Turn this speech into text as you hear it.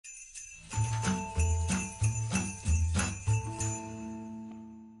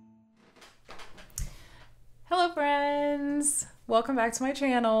Welcome back to my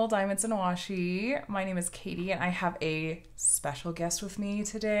channel, Diamonds and Washi. My name is Katie and I have a special guest with me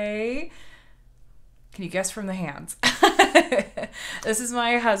today. Can you guess from the hands? This is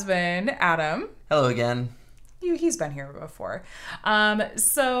my husband, Adam. Hello again. He's been here before.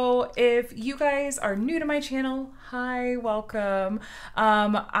 So if you guys are new to my channel, hi, welcome.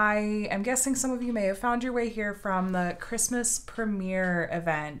 I am guessing some of you may have found your way here from the Christmas premiere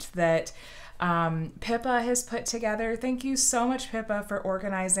event that Pippa has put together. Thank you so much, Pippa, for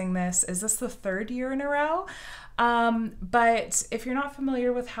organizing this. Is this the third year in a row? But if you're not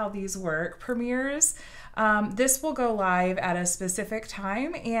familiar with how these work, premieres, this will go live at a specific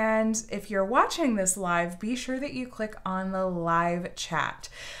time. And if you're watching this live, be sure that you click on the live chat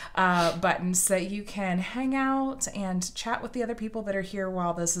button so that you can hang out and chat with the other people that are here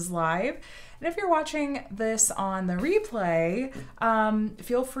while this is live. And if you're watching this on the replay,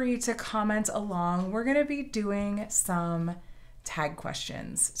 feel free to comment along. We're going to be doing some tag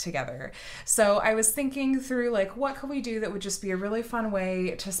questions together. So I was thinking through, like, what could we do that would just be a really fun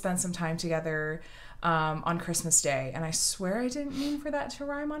way to spend some time together on Christmas Day. And I swear I didn't mean for that to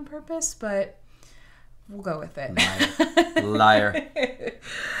rhyme on purpose, but we'll go with it. Liar.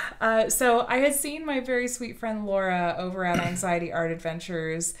 So I had seen my very sweet friend Laura over at Anxiety Art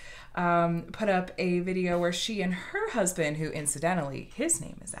Adventures put up a video where she and her husband, who incidentally, his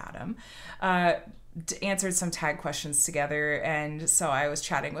name is Adam, answered some tag questions together. And so I was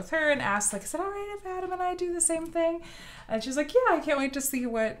chatting with her and asked, like, is it all right if Adam and I do the same thing? And she's like, yeah, I can't wait to see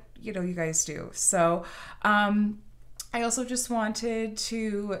what, you guys do. So I also just wanted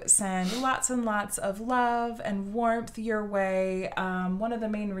to send lots and lots of love and warmth your way. One of the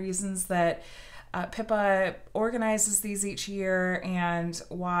main reasons that Pippa organizes these each year and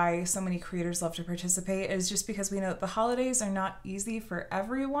why so many creators love to participate is just because we know that the holidays are not easy for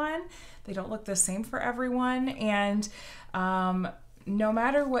everyone. They don't look the same for everyone. And no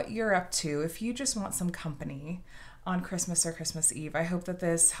matter what you're up to, if you just want some company on Christmas or Christmas Eve, I hope that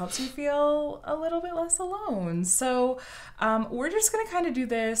this helps you feel a little bit less alone. So we're just going to kind of do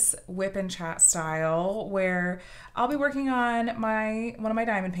this whip and chat style where I'll be working on one of my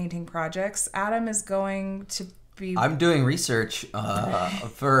diamond painting projects. Adam is going to be... I'm doing research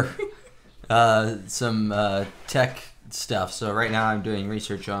for some tech stuff. So right now I'm doing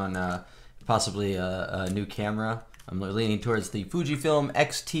research on possibly a new camera. I'm leaning towards the Fujifilm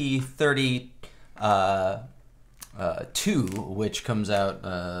X-T30 2, which comes out,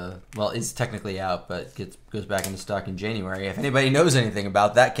 well, is technically out, but goes back into stock in January. If anybody knows anything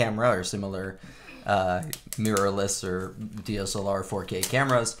about that camera or similar mirrorless or DSLR 4K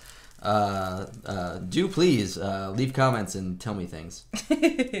cameras, do please leave comments and tell me things.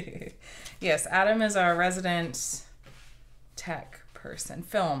 Yes, Adam is our resident tech person.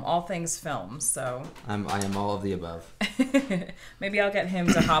 Film, all things film. So I am all of the above. Maybe I'll get him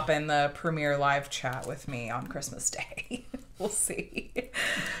to hop in the premiere live chat with me on Christmas Day. We'll see.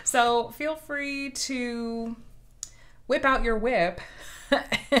 So feel free to whip out your whip.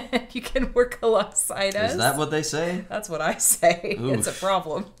 You can work alongside us. Is that what they say? That's what I say. Oof. It's a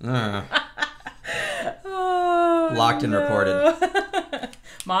problem. Oh, locked and reported.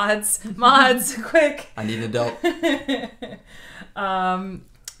 Mods, quick. I need an adult.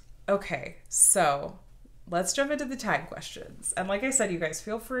 Okay, so let's jump into the tag questions. And like I said, you guys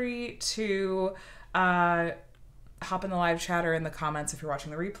feel free to hop in the live chat or in the comments if you're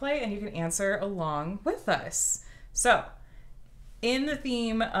watching the replay, and you can answer along with us. So, in the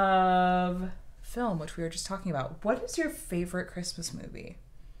theme of film, which we were just talking about, what is your favorite Christmas movie?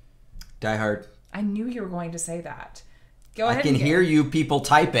 Die Hard. I knew you were going to say that. Go ahead. I can hear you people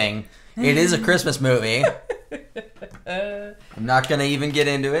typing. It is a Christmas movie. I'm not going to even get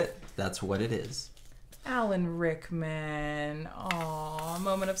into it. That's what it is. Alan Rickman. Aw,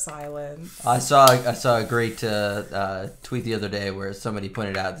 moment of silence. I saw a great tweet the other day where somebody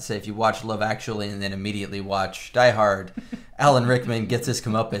pointed out to say if you watch Love Actually and then immediately watch Die Hard, Alan Rickman gets his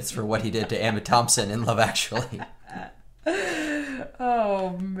comeuppance for what he did to Emma Thompson in Love Actually.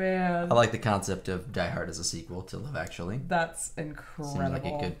 Oh, man. I like the concept of Die Hard as a sequel to Love Actually. That's incredible. Seems like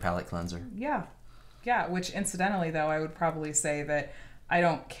a good palate cleanser. Yeah. Yeah, which incidentally, though, I would probably say that I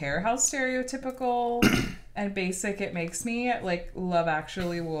don't care how stereotypical and basic it makes me. Like, Love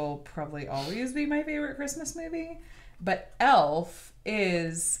Actually will probably always be my favorite Christmas movie. But Elf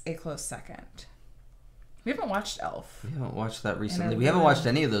is a close second. We haven't watched Elf. We haven't watched that recently. We haven't watched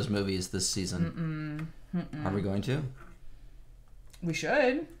any of those movies this season. Are we going to? We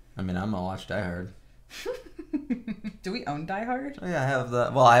should. I mean, I'm going to watch Die Hard. Do we own Die Hard? Oh, yeah, I have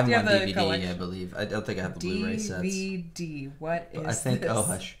the... Well, I have them on DVD, collection? I believe. I don't think I have the Blu-ray sets. DVD. What is I think... this? Oh,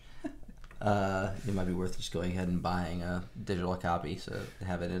 hush. it might be worth just going ahead and buying a digital copy so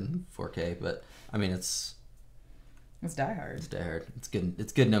have it in 4K. But I mean, it's Die Hard. It's Die Hard. It's good.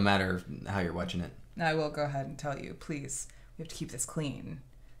 It's good no matter how you're watching it. I will go ahead and tell you, please, we have to keep this clean.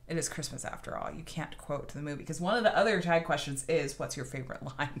 It is Christmas after all. You can't quote the movie because one of the other tag questions is, "What's your favorite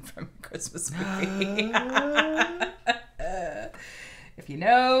line from a Christmas movie?" If you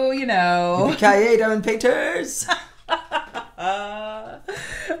know, you know. Yippee-ki-yay, Diamond Painters!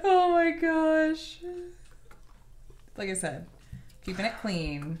 Oh my gosh. Like I said, keeping it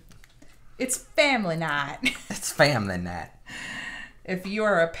clean. It's family night. It's family night. If you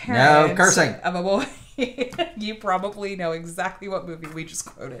are a parent No cursing. of a boy, you probably know exactly what movie we just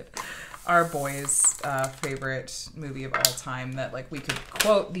quoted. Our boy's favorite movie of all time that like we could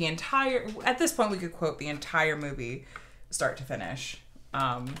quote the entire... At this point, we could quote the entire movie start to finish. We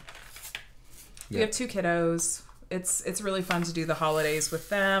have 2 kiddos. It's really fun to do the holidays with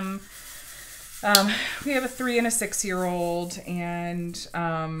them. We have a 3 and a 6-year-old, and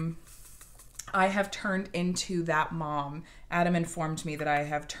I have turned into that mom. Adam informed me that I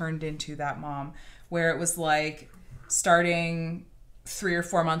have turned into that mom, where it was like starting 3 or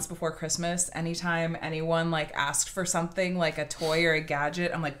 4 months before Christmas, anytime anyone like asked for something like a toy or a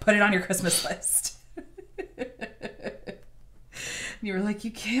gadget, I'm like, put it on your Christmas list. You were like, you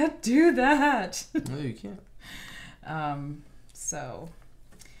can't do that. No, you can't. So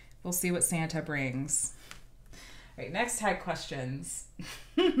we'll see what Santa brings. All right, next tag questions.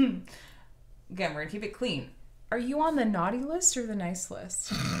 Again, we're gonna keep it clean. Are you on the naughty list or the nice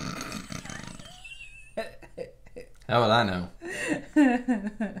list? How would I know?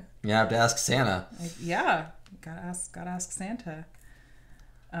 You have to ask Santa. Yeah, gotta ask Santa.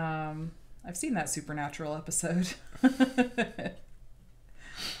 I've seen that Supernatural episode.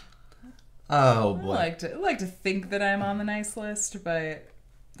 Oh boy. I like to think that I'm on the nice list, but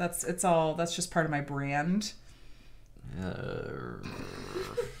that's just part of my brand. I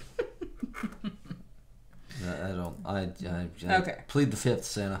Okay. plead the fifth,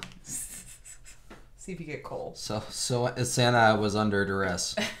 Santa. See if you get cold. So Santa was under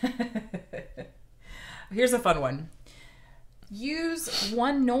duress. Here's a fun one. Use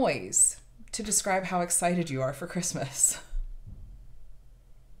one noise to describe how excited you are for Christmas.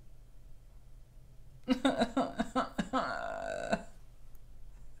 Is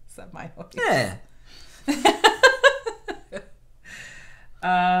that my noise? Yeah.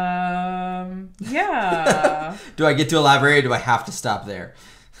 Yeah. Do I get to elaborate or do I have to stop there?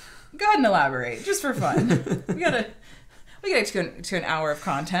 Go ahead and elaborate, just for fun. we gotta to an hour of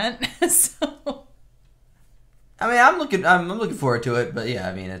content. So I mean, I'm looking forward to it, but yeah,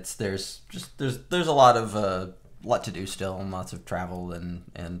 I mean, there's a lot to do still, and lots of travel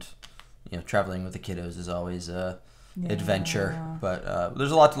and you know, traveling with the kiddos is always a adventure, but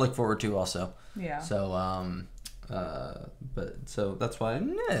there's a lot to look forward to also. Yeah. So so that's why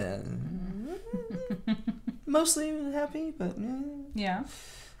mostly happy, but yeah,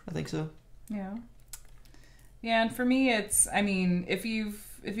 I think so. Yeah. Yeah, and for me, it's, I mean, if you've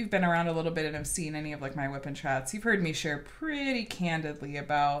been around a little bit and have seen any of like my whip and chats, you've heard me share pretty candidly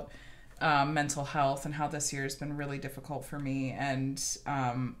about mental health and how this year has been really difficult for me. And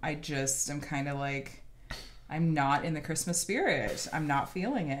I just am kind of like, I'm not in the Christmas spirit. I'm not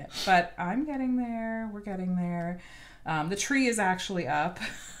feeling it, but I'm getting there. We're getting there. The tree is actually up.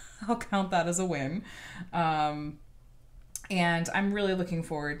 I'll count that as a win. And I'm really looking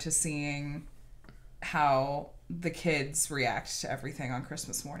forward to seeing how the kids react to everything on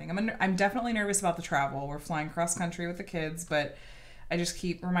Christmas morning. I'm definitely nervous about the travel. We're flying cross country with the kids, but I just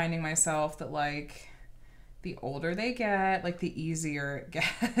keep reminding myself that like the older they get, like the easier it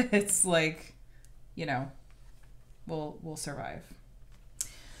gets. Like, you know, we'll survive.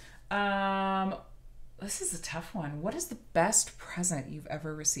 This is a tough one. What is the best present you've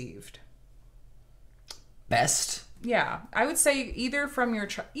ever received? Best? Yeah, I would say either from your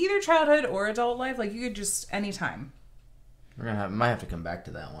either childhood or adult life. Like you could just anytime. Might have to come back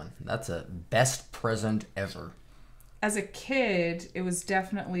to that one. That's a best present ever. As a kid, it was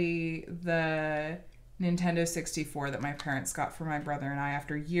definitely the Nintendo 64 that my parents got for my brother and I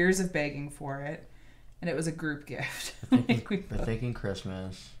after years of begging for it, and it was a group gift. We're thinking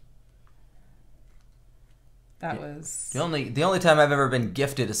Christmas. That was the only time I've ever been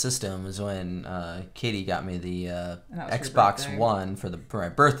gifted a system was when Katie got me the Xbox One for my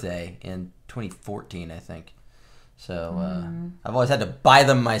birthday in 2014, I think. So I've always had to buy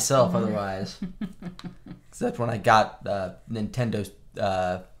them myself otherwise. Except when I got Nintendo's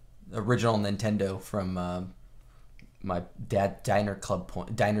original Nintendo from my dad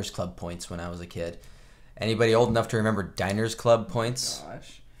Diners Club points when I was a kid. Anybody old enough to remember Diners Club points?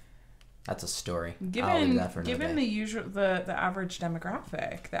 Gosh. That's a story. I'll leave Given that for another day. the usual the average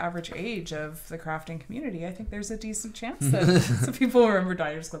demographic, the average age of the crafting community, I think there's a decent chance that some people remember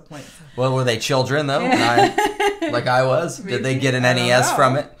Diners Club points. Well, were they children though? Like I was? Did they get an NES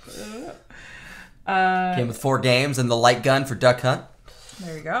from it? Came with 4 games and the light gun for Duck Hunt.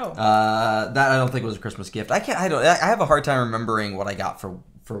 There you go. That I don't think was a Christmas gift. I have a hard time remembering what I got for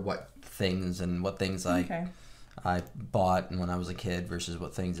what things and what things I bought when I was a kid versus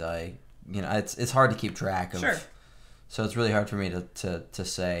what things it's hard to keep track of. Sure. So it's really hard for me to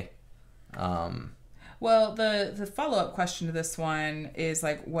say. Well, the follow-up question to this one is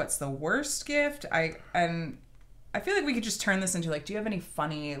like, what's the worst gift? I feel like we could just turn this into like, do you have any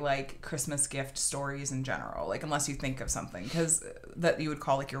funny like Christmas gift stories in general? Like, unless you think of something that you would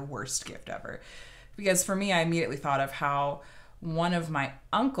call like your worst gift ever. Because for me, I immediately thought of how one of my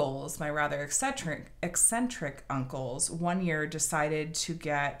uncles, my rather eccentric uncles, one year decided to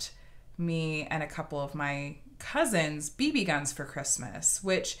get me and a couple of my cousins BB guns for Christmas,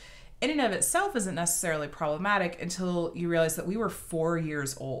 which in and of itself isn't necessarily problematic until you realize that we were 4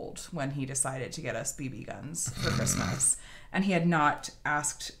 years old when he decided to get us BB guns for Christmas, and he had not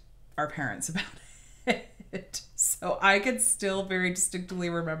asked our parents about it. So I could still very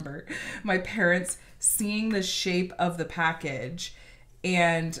distinctly remember my parents seeing the shape of the package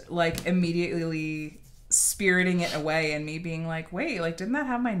and like immediately spiriting it away, and me being like, wait, like, didn't that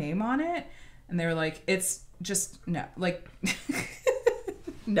have my name on it? And they were like, it's just no, like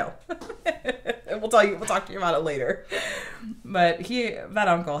no. We'll talk to you about it later. But that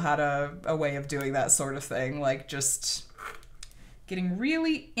uncle had a way of doing that sort of thing, like just getting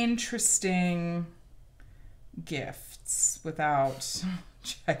really interesting gifts without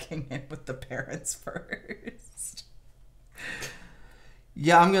checking in with the parents first.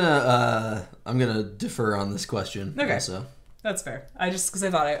 Yeah, I'm gonna defer on this question. Okay, also. That's fair. Because I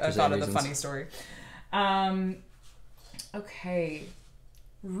thought of the funny story. Okay,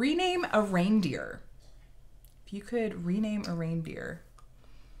 rename a reindeer. If you could rename a reindeer.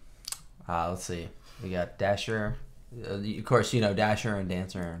 Let's see. We got Dasher. Of course, Dasher and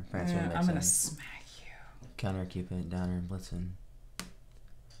Dancer and Prancer and Vixen. I'm gonna smack you. Counter, Cupid, Donner, and Blitzen.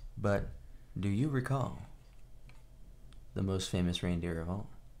 But do you recall the most famous reindeer of all?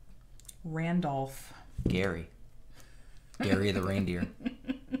 Randolph. Gary. Gary the reindeer.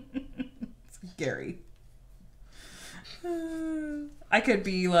 It's Gary. I could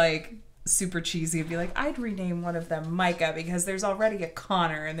be like super cheesy and be like, I'd rename one of them Micah because there's already a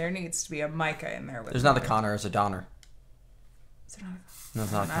Connor and there needs to be a Micah in there. There's not a Connor, it's a Donner. Is there not a... No,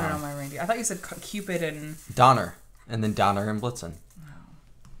 it's not a Connor. I don't know my reindeer. I thought you said Cupid and... Donner. And then Donner and Blitzen. Oh.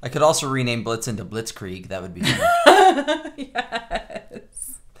 I could also rename Blitzen to Blitzkrieg. That would be fun.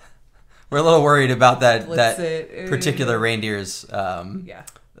 Yes. We're a little worried about that particular reindeer's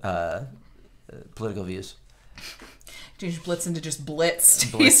political views. Change Blitzen to just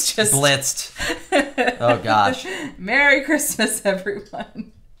Blitzed. He's just blitzed. Oh gosh. Merry Christmas,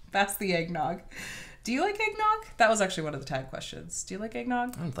 everyone. Pass the eggnog. Do you like eggnog? That was actually one of the tag questions. Do you like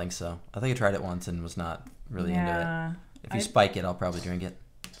eggnog? I don't think so. I think I tried it once and was not really into it. If you spike it, I'll probably drink it.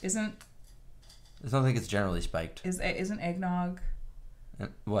 I don't think it's generally spiked. Isn't eggnog...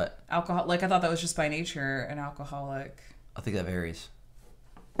 What? Alcohol. Like, I thought that was just by nature an alcoholic. I think that varies.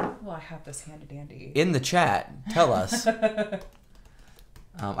 Well, I have this handy dandy. In the chat, tell us.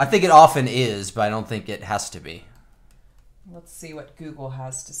 I think it often is, but I don't think it has to be. Let's see what Google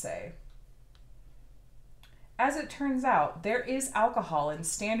has to say. As it turns out, there is alcohol in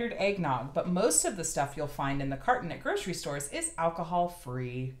standard eggnog, but most of the stuff you'll find in the carton at grocery stores is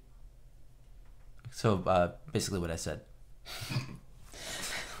alcohol-free. So, basically what I said.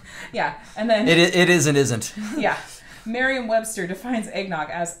 Yeah, and then... It is and isn't. Yeah. Merriam-Webster defines eggnog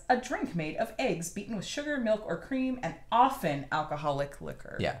as a drink made of eggs beaten with sugar, milk, or cream, and often alcoholic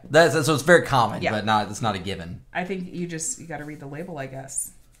liquor. Yeah, so it's very common, but it's not a given. I think you got to read the label, I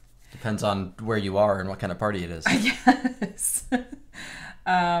guess. Depends on where you are and what kind of party it is. Yes.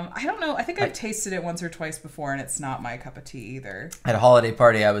 I don't know. I think I've tasted it once or twice before, and it's not my cup of tea either. At a holiday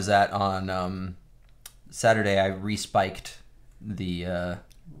party I was at on Saturday, I respiked the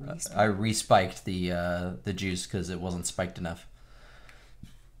juice because it wasn't spiked enough.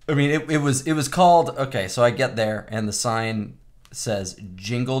 I mean, it was called, okay, so I get there and the sign says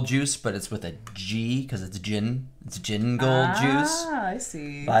jingle juice, but it's with a G because it's gin. It's jingle juice. Ah, I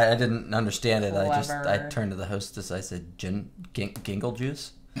see. I didn't understand it. Clever. I turned to the hostess. I said gingle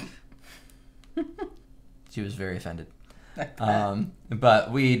juice. She was very offended.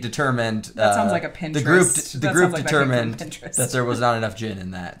 But we determined that sounds like a Pinterest. The group like determined that there was not enough gin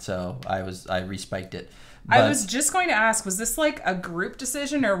in that, so I respiked it. But I was just going to ask, was this like a group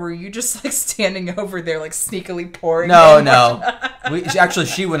decision, or were you just like standing over there like sneakily pouring? No.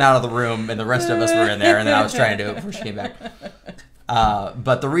 She went out of the room, and the rest of us were in there, and then I was trying to do it before she came back.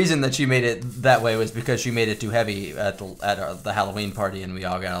 But the reason that she made it that way was because she made it too heavy at the Halloween party, and we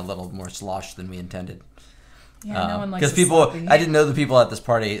all got a little more slosh than we intended. Yeah, no one likes because people, I didn't know the people at this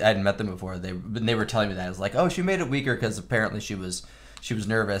party. I hadn't met them before. They were telling me that. I was like, oh, she made it weaker because apparently she was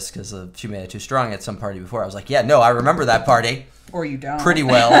nervous because she made it too strong at some party before. I was like, yeah, no, I remember that party. Or you don't. Pretty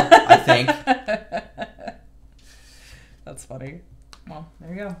well, I think. That's funny. Well, there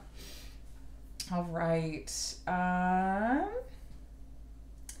you go. All right.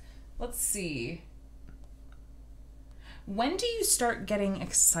 Let's see. When do you start getting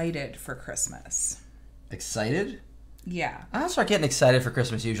excited for Christmas? Excited? Yeah. I don't start getting excited for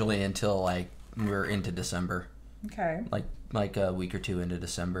Christmas usually until like we're into December. Okay. Like a week or two into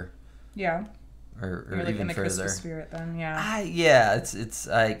December. Yeah. Or you're like even in the further. Christmas spirit then, yeah. I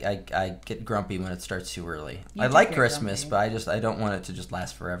get grumpy when it starts too early. I like Christmas, grumpy. But I don't want it to just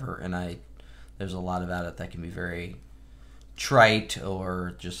last forever, and there's a lot about it that can be very trite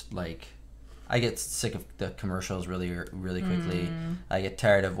or just like I get sick of the commercials really quickly. I get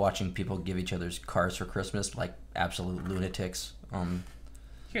tired of watching people give each other's cars for Christmas like absolute lunatics.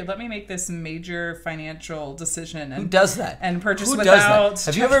 Here, let me make this major financial decision. Who does that? And purchase Who without. Does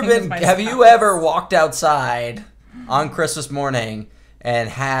that? Have you ever walked outside on Christmas morning and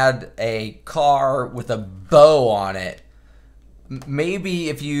had a car with a bow on it? Maybe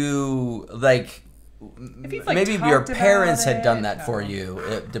if you maybe your parents had done that for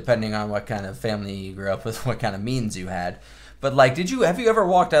you, depending on what kind of family you grew up with, what kind of means you had. But have you ever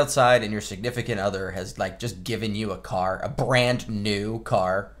walked outside and your significant other has like just given you a car, a brand new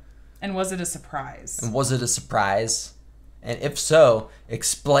car? And was it a surprise? And if so,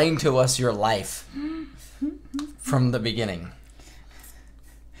 explain to us your life from the beginning.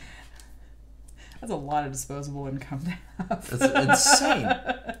 That's a lot of disposable income to have. It's insane.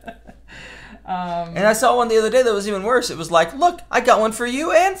 And I saw one the other day that was even worse. It was like, look, I got one for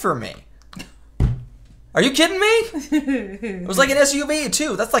you and for me. Are you kidding me? It was like an SUV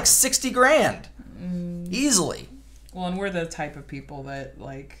too. That's like $60,000. Easily. Well, and we're the type of people that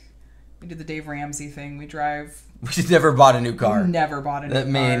like, we did the Dave Ramsey thing. We drive. We never bought a new car. Never bought a new car. That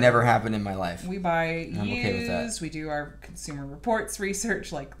may never happen in my life. We buy used. Okay with that. We do our Consumer Reports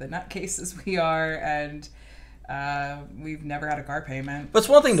research like the nutcases we are, and we've never had a car payment. But it's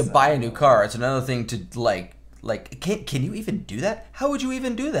one thing to buy a new car. It's another thing to like can you even do that? How would you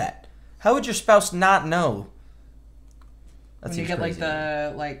even do that? How would your spouse not know? When you get crazy.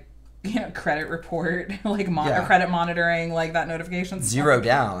 Credit report, or credit monitoring, like that notification. Zero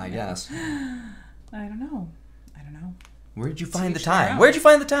down, I guess. I don't know. Where did you find the time? Do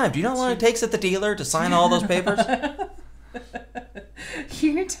you know how long it takes at the dealer to sign all those papers?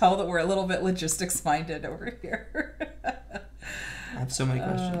 You can tell that we're a little bit logistics minded over here. I have so many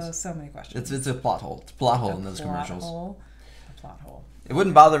questions. It's a plot hole. It's a plot hole in those commercials. A plot hole. It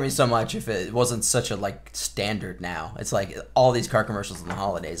wouldn't bother me so much if it wasn't such a standard now. It's like all these car commercials in the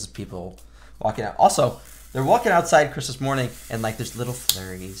holidays, people walking out. Also, they're walking outside Christmas morning and there's little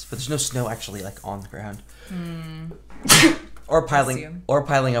flurries, but there's no snow actually on the ground. or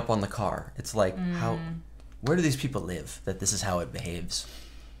piling up on the car. It's like where do these people live that this is how it behaves?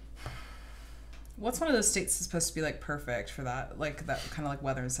 What's one of those states that's supposed to be perfect for that? That kind of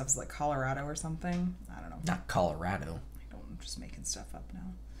weather and stuff is Colorado or something? I don't know. Not Colorado. I'm just making stuff up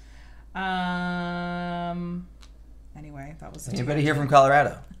now. Anyway, that was anybody here from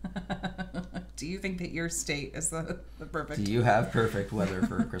Colorado? Do you think that your state is the perfect? Do you have perfect weather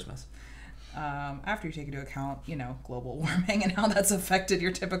for Christmas? After you take into account, global warming and how that's affected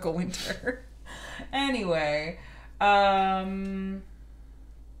your typical winter. Anyway, let's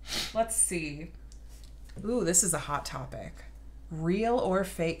see. Ooh, this is a hot topic. Real or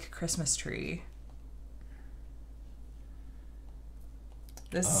fake Christmas tree?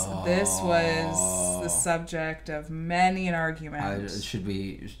 This was the subject of many an argument. Should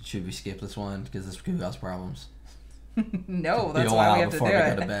we skip this one because this could cause problems? No, that's why we have to do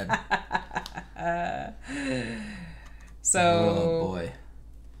it. Go to bed. So, oh boy,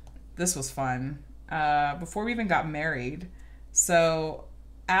 this was fun. Before we even got married, so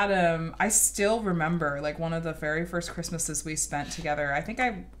Adam, I still remember one of the very first Christmases we spent together. I think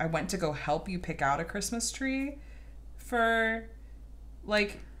I went to go help you pick out a Christmas tree for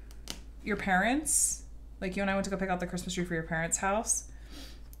your parents. You and I went to go pick out the Christmas tree for your parents' house.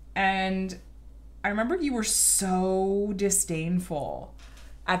 And I remember you were so disdainful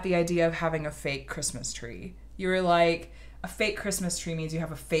at the idea of having a fake Christmas tree. You were like, a fake Christmas tree means you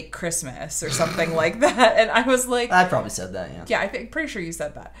have a fake Christmas or something like that. And I was like... I probably said that, yeah. Yeah, pretty sure you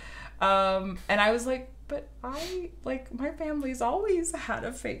said that. And I was like, but my family's always had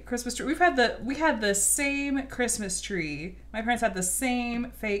a fake Christmas tree. We had the same Christmas tree. My parents had the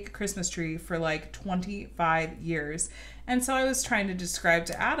same fake Christmas tree for like 25 years. And so I was trying to describe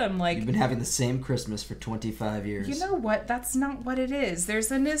to Adam, like... You've been having the same Christmas for 25 years. You know what? That's not what it is.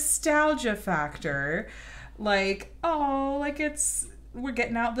 There's a nostalgia factor. Like, oh, like we're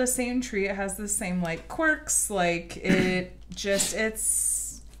getting out the same tree. It has the same, like, quirks. Like,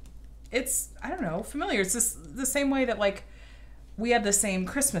 it's I don't know, familiar. It's just the same way that, like, we had the same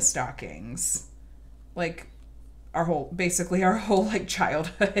Christmas stockings, like our whole like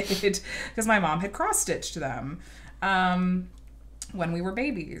childhood, because my mom had cross-stitched them when we were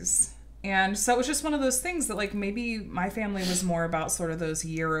babies. And so it was just one of those things that, like, maybe my family was more about sort of those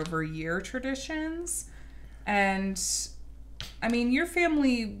year-over-year traditions. And I mean, your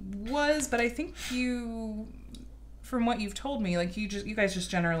family was, but I think you, from what you've told me, like, you guys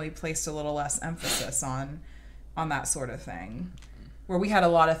just generally placed a little less emphasis on that sort of thing, where we had a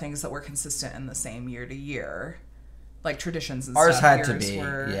lot of things that were consistent in the same year to year, like traditions and Ours stuff. had to be,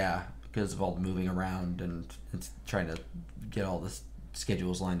 yeah, because of all the moving around and trying to get all the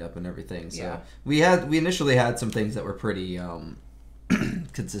schedules lined up and everything. So yeah. we initially had some things that were pretty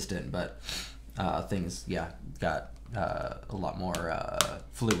consistent, but things got a lot more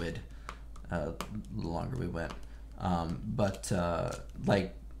fluid the longer we went. But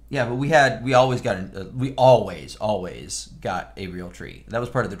we always got a real tree. That was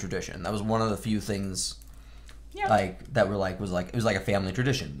part of the tradition. That was one of the few things, that were it was like a family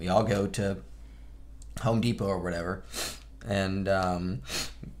tradition. We all go to Home Depot or whatever, and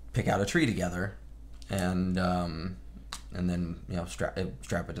pick out a tree together, and then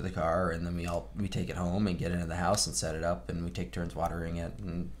strap it to the car, and then we take it home and get it into the house and set it up, and we take turns watering it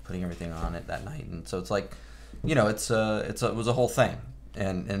and putting everything on it that night. And so it's like, it was a whole thing,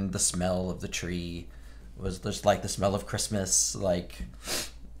 and the smell of the tree was just like the smell of Christmas, like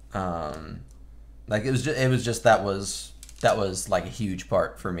it was just that was like a huge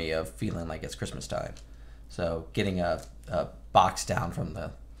part for me of feeling like it's Christmas time. So getting a box down from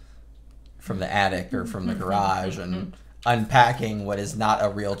the attic or from the garage and unpacking what is not a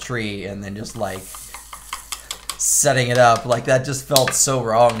real tree and then just like setting it up, like that just felt so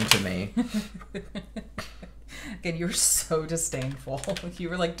wrong to me. Again, you were so disdainful. You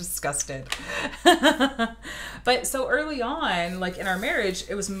were like disgusted. But so early on, like in our marriage,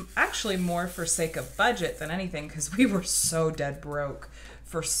 it was actually more for sake of budget than anything, because we were so dead broke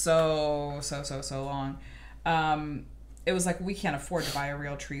for so long. It was like, we can't afford to buy a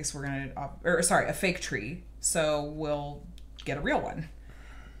real tree, so a fake tree, so we'll get a real one.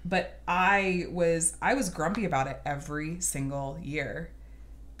 But I was grumpy about it every single year,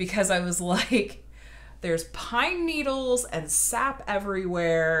 because I was like, there's pine needles and sap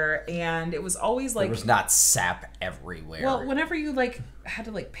everywhere, and it was always like... There was not sap everywhere. Well, whenever you like had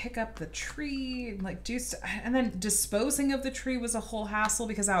to like pick up the tree and like and then disposing of the tree was a whole hassle,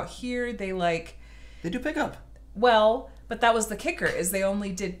 because out here they do pick up. Well, but that was the kicker, is they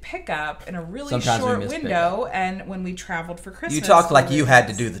only did pick up in a really Sometimes short window, and when we traveled for Christmas... You talked like you had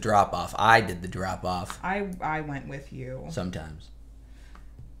to do the drop-off. I did the drop-off. I went with you. Sometimes.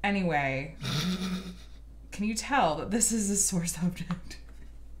 Anyway, can you tell that this is a sore subject?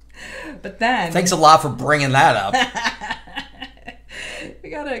 But then... Thanks a lot for bringing that up.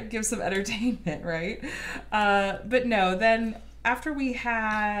 We gotta give some entertainment, right? But no, then after we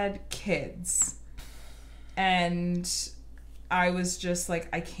had kids... And I was just like,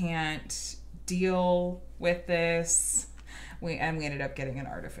 I can't deal with this. We ended up getting an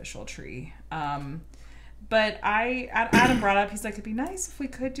artificial tree. But Adam brought up, he's like, it'd be nice if we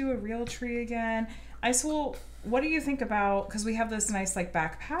could do a real tree again. I said, well, what do you think about, because we have this nice like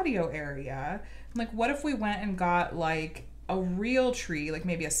back patio area. I'm like, what if we went and got like a real tree, like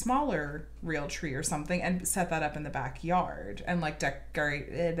maybe a smaller real tree or something, and set that up in the backyard and like decorate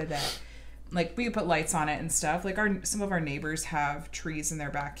like we could put lights on it and stuff. Like some of our neighbors have trees in their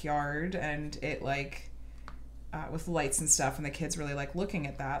backyard, and it like with lights and stuff, and the kids really like looking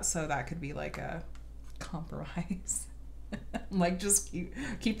at that. So that could be like a compromise. Like just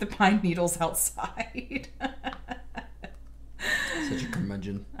keep the pine needles outside. Such a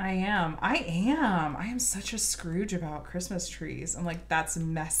curmudgeon. I am such a Scrooge about Christmas trees. I'm like, that's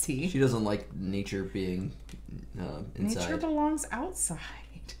messy. She doesn't like nature being inside. Nature belongs outside.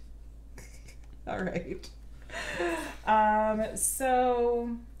 All right.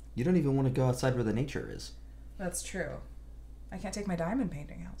 So You don't even want to go outside where the nature is. That's true. I can't take my diamond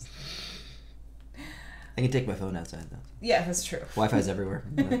painting house. I can take my phone outside, though. Yeah, that's true. Wi-Fi's everywhere.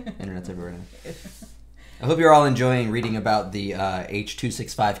 Internet's everywhere now. I hope you're all enjoying reading about the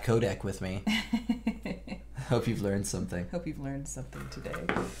H.265 codec with me. Hope you've learned something. Hope you've learned something today.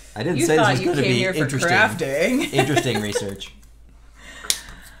 I didn't say this was going to be crafting. Interesting research.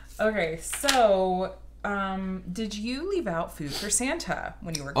 Okay, so did you leave out food for Santa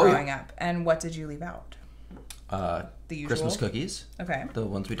when you were growing up? And what did you leave out? The usual? Christmas cookies. Okay. The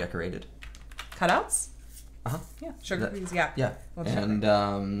ones we decorated. Cutouts? Uh-huh. Yeah, sugar cookies, yeah. Yeah, and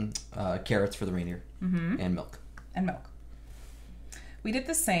carrots for the reindeer. Mm-hmm. And milk. And milk. We did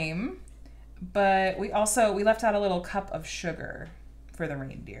the same, but we left out a little cup of sugar for the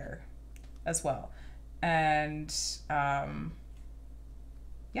reindeer as well. And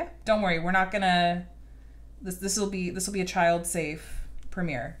yeah, don't worry, we're not gonna this will be a child safe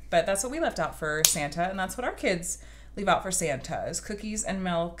premiere. But that's what we left out for Santa, and that's what our kids leave out for Santa is cookies and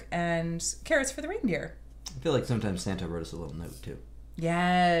milk and carrots for the reindeer. I feel like sometimes Santa wrote us a little note too.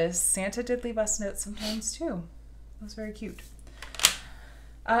 Yes, Santa did leave us notes sometimes too. That was very cute.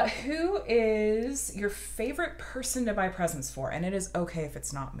 Who is your favorite person to buy presents for? And it is okay if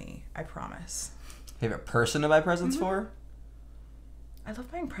it's not me, I promise. Favorite person to buy presents for? I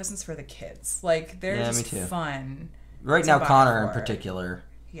love buying presents for the kids. Like, they're just fun. Right now, Connor in particular.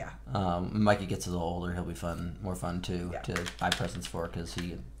 Yeah. Mikey gets a little older, he'll be more fun too to buy presents for because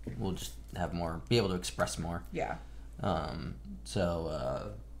he will just have more, be able to express more. Yeah. No,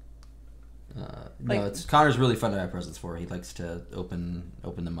 Connor's really fun to buy presents for. He likes to open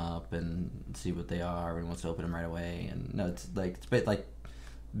them up and see what they are, and wants to open them right away. And no, it's a bit like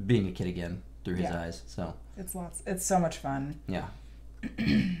being a kid again through his eyes. So it's so much fun. Yeah.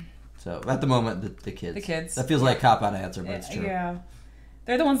 So at the moment, the kids. The kids. That feels like a cop-out answer, but it's true. Yeah.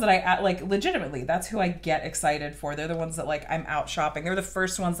 They're the ones that I, like, legitimately, that's who I get excited for. They're the ones that, like, I'm out shopping. They're the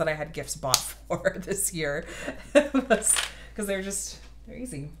first ones that I had gifts bought for this year. Because they're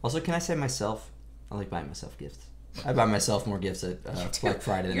easy. Also, can I say myself, I like buying myself gifts. I buy myself more gifts at Black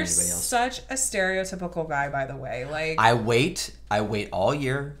Friday than anybody else. You're such a stereotypical guy, by the way. Like, I wait all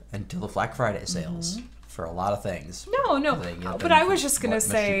year until the Black Friday sales for a lot of things. No. But I was just going to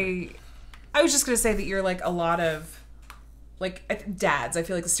say, that you're like a lot of, like, dads. I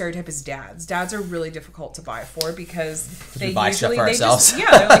feel like the stereotype is dads. Dads are really difficult to buy for because they buy stuff for ourselves.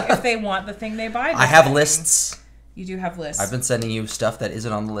 They're like, if they want the thing, they buy. I have lists. You do have lists. I've been sending you stuff that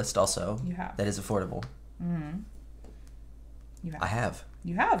isn't on the list also. You have. That is affordable. Mm-hmm. You have. I have.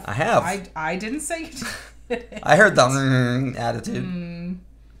 You have. I have. I didn't say you did. I heard the attitude.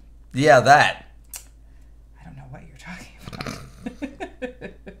 Yeah, that. I don't know what you're talking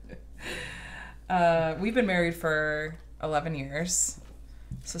about. We've been married for 11 years.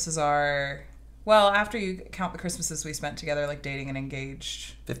 So this is our... Well, after you count the Christmases we spent together, like dating and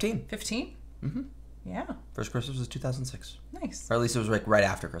engaged. 15. 15? Mm-hmm. Yeah. First Christmas was 2006. Nice. Or at least it was like right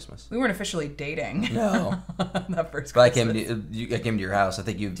after Christmas. We weren't officially dating. No. That first Christmas. But I came to your house. I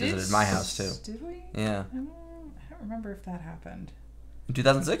think you visited my house too. Did we? Yeah. I don't remember if that happened. In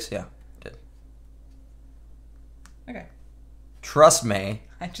 2006? Yeah, did. Okay. Trust me.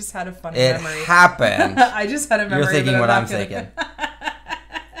 I just had a funny memory. It happened. I just had a memory. You're thinking what I'm thinking.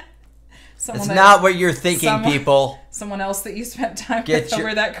 It's not what you're thinking, people. Someone else that you spent time with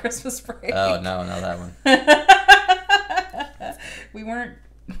over that Christmas break. Oh, no, that one. We weren't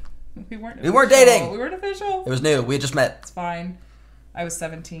dating. We weren't official. It was new. We had just met. It's fine. I was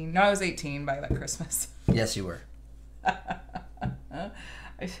 17. No, I was 18 by that Christmas. Yes, you were. I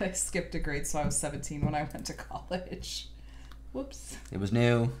skipped a grade, so I was 17 when I went to college. Whoops. It was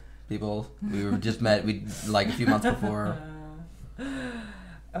new. People, we were just met. We like a few months before.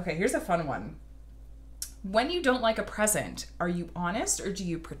 Okay, here's a fun one. When you don't like a present, are you honest or do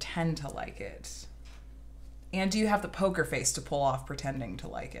you pretend to like it? And do you have the poker face to pull off pretending to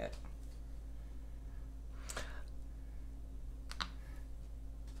like it?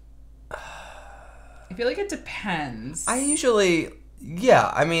 I feel like it depends. I generally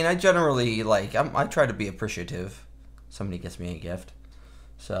I try to be appreciative. Somebody gets me a gift.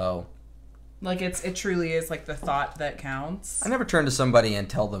 So... Like, it truly is, like, the thought that counts. I never turn to somebody and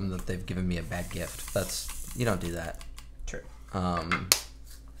tell them that they've given me a bad gift. You don't do that. True.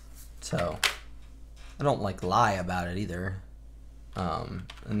 So, I don't, lie about it either.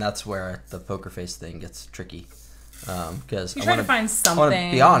 And that's where the poker face thing gets tricky. Because you try to find something. I want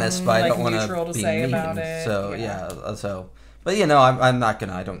to be honest, but I don't want to be say mean. About it. So, but, I'm not going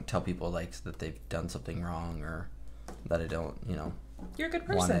to, I don't tell people, that they've done something wrong or that I don't, You're a good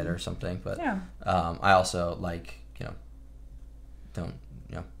person. Want it or something, but yeah. I also don't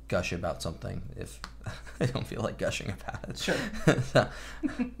gush about something if I don't feel like gushing about it. Sure. So,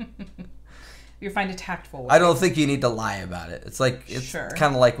 You find a tactful way. I don't think you need to lie about it. It's like Sure.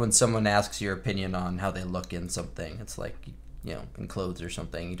 kind of like when someone asks your opinion on how they look in something. It's like, you know, in clothes or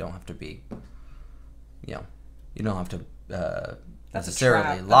something, you don't have to be, you know, you don't have to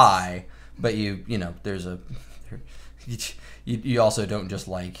necessarily lie, but you know, there's a you also don't just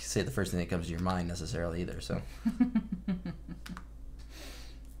like say the first thing that comes to your mind necessarily either. So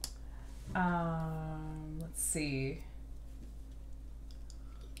let's see.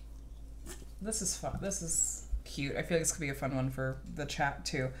 This is fun. This is cute. I feel like this could be a fun one for the chat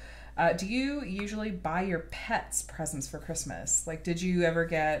too. Do you usually buy your pets presents for Christmas? Like, did you ever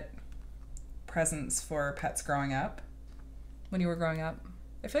get presents for pets growing up? When you were growing up,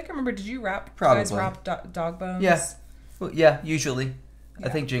 I feel like I remember. Did you wrap? Probably. You guys wrap dog bones? yeah, well, yeah, usually. Yeah. I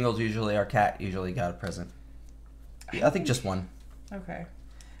think Jingles usually, our cat usually got a present. Yeah, I think just one. Okay.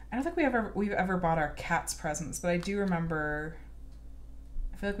 I don't think we've ever bought our cats presents, but I do remember.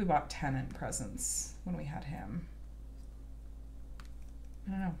 I feel like we bought Tennant presents when we had him.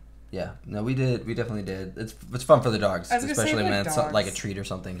 I don't know. Yeah, no, we did. We definitely did. It's fun for the dogs, I was gonna say, especially like, when it's dogs. like a treat or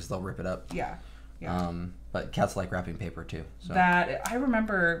something, because they'll rip it up. Yeah. Yeah. But cats like wrapping paper too. So. That I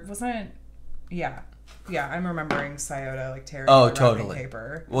remember wasn't. Yeah. Yeah, I'm remembering Scioto like tearing Oh, the wrapping totally.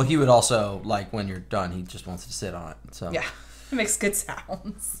 paper. Well, he would also like when you're done, he just wants to sit on it. So Yeah. It makes good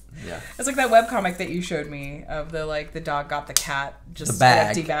sounds. yeah. It's like that webcomic that you showed me of the dog got the cat just The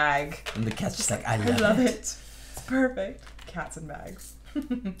bag. empty bag. And the cat's just like, I love love it. it. It's perfect. Cats and bags.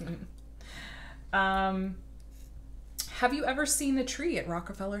 Have you ever seen the tree at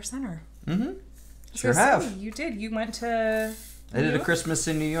Rockefeller Center? Mm-hmm. Sure have. You did. You went to. I did a York? Christmas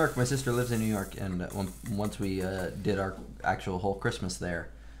in New York. My sister lives in New York, and once we did our actual whole Christmas there,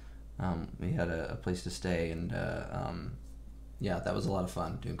 we had a place to stay, and yeah, that was a lot of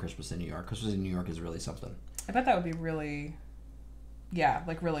fun doing Christmas in New York. Christmas in New York is really something. I bet that would be really, yeah,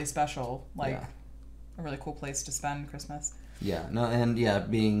 like really special, like Yeah. a really cool place to spend Christmas. Yeah, no, and yeah,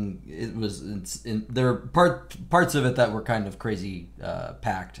 there were parts of it that were kind of crazy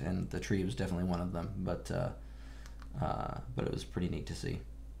packed, and the tree was definitely one of them. But it was pretty neat to see.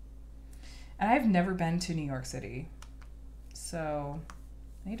 And I've never been to New York City, so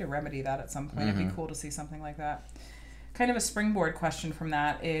I need to remedy that at some point. It'd be cool to see something like that. Kind of a springboard question from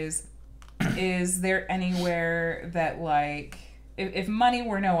that is there anywhere that, like, if money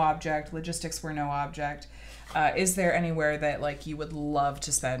were no object, logistics were no object, is there anywhere that, like, you would love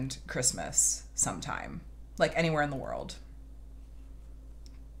to spend Christmas sometime? Like, anywhere in the world?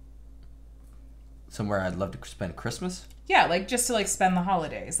 Somewhere I'd love to spend Christmas? Yeah, like, just to, like, spend the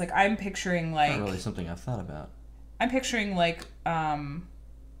holidays. Like, I'm picturing, like... Not really something I've thought about. I'm picturing, like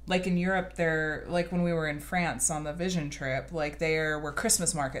in Europe, there, like, when we were in France on the Vision trip, like, there were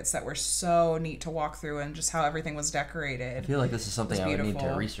Christmas markets that were so neat to walk through, and just how everything was decorated. I feel like this is something I would need to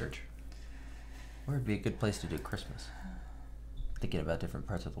beautiful. research. Where would be a good place to do Christmas? Thinking about different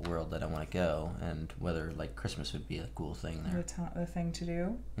parts of the world that I want to go, and whether, like, Christmas would be a cool thing there. The thing to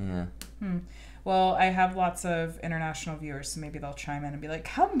do. Yeah. Well, I have lots of international viewers, so maybe they'll chime in and be like,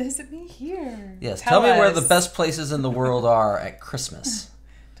 "Come visit me here." Yes. Tell me where us. the best places in the world are at Christmas.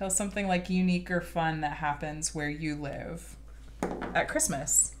 Tell us something, like, unique or fun that happens where you live at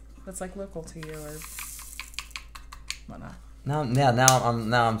Christmas. That's, like, local to you or whatnot. Now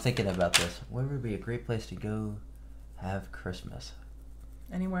I'm thinking about this. Where would be a great place to go have Christmas?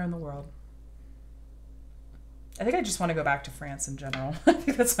 Anywhere in the world. I think I just want to go back to France in general. I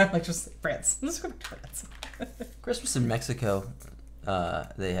think that's why I'm like, just France. Let's go back to France. Christmas in Mexico,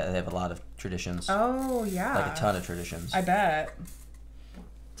 they have a lot of traditions. Oh, yeah. Like a ton of traditions. I bet.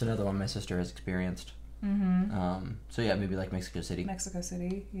 It's another one my sister has experienced. So yeah, maybe like Mexico City. Mexico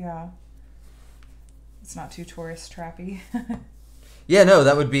City, yeah. It's not too tourist trappy. Yeah, no,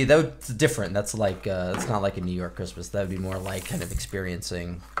 that's different. That's like it's not like a New York Christmas. That would be more like kind of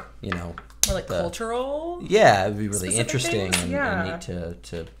experiencing, you know. More like cultural. Yeah, it would be really specific interesting things? and neat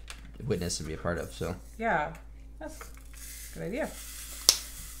to witness and be a part of. So Yeah, that's a good idea.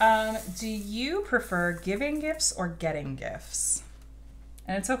 Do you prefer giving gifts or getting gifts?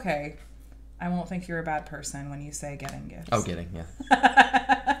 And it's okay. I won't think you're a bad person when you say getting gifts. Oh, getting,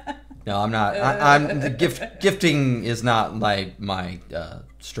 yeah. No, I'm not. I'm the gifting is not like my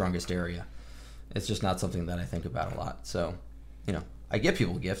strongest area. It's just not something that I think about a lot. So, you know, I get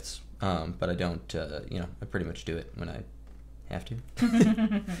people gifts, but I don't. You know, I pretty much do it when I have to,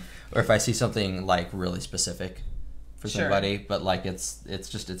 or if I see something like really specific for somebody. But like it's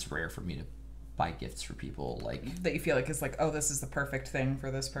rare for me to buy gifts for people like that you feel like is like, oh, this is the perfect thing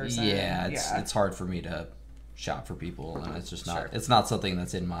for this person. Yeah, it's hard for me to shop for people, and it's just not. Sure. It's not something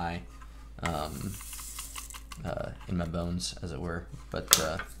that's in my bones, as it were. But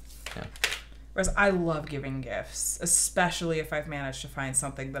yeah. Whereas I love giving gifts, especially if I've managed to find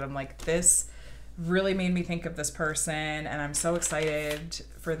something that I'm like, this really made me think of this person, and I'm so excited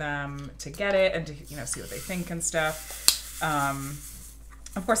for them to get it and to, you know, see what they think and stuff.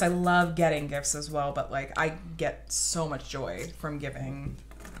 Of course, I love getting gifts as well, but like I get so much joy from giving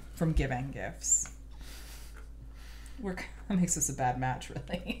gifts. That makes this a bad match,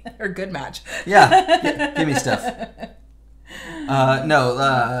 really, or good match. Yeah, give me stuff.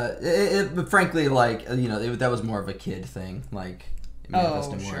 Frankly, like, you know, that was more of a kid thing. Like, it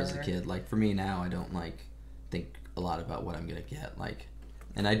manifested more as a kid. Like, for me now, I don't like think a lot about what I'm gonna get. Like,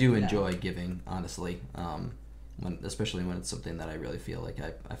 and I do enjoy giving, honestly. Especially when it's something that I really feel like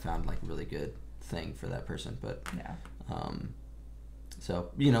I found like a really good thing for that person. But yeah.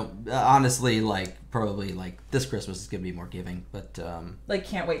 So, you know, honestly, like, probably like this Christmas is gonna be more giving. But like,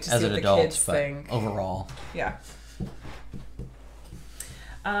 can't wait to as see an what adult, the kids think. Overall, Yeah.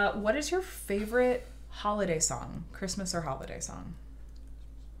 What is your favorite holiday song? Christmas or holiday song?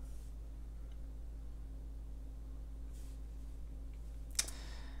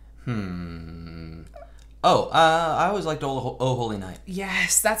 I always liked Oh Holy Night.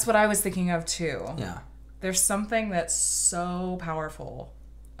 Yes, that's what I was thinking of too. Yeah. There's something that's so powerful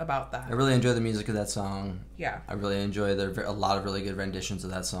about that. I really enjoy the music of that song. Yeah. I really enjoy a lot of really good renditions of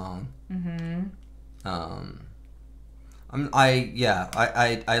that song. Mm-hmm. I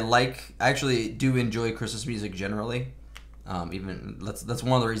actually do enjoy Christmas music generally. Even that's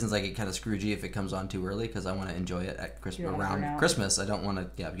one of the reasons I get kind of scroogey if it comes on too early, because I want to enjoy it at around Christmas. I don't want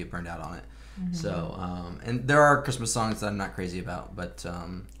to get burned out on it. Mm-hmm. So and there are Christmas songs that I'm not crazy about, but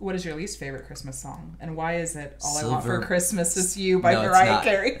what is your least favorite Christmas song, and why is it All I Want for Christmas Is You by Mariah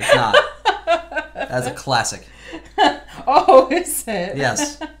Carey? It's not. That's a classic. Oh, is it?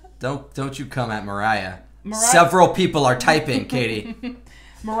 Yes. Don't you come at Mariah. Several people are typing, Katie.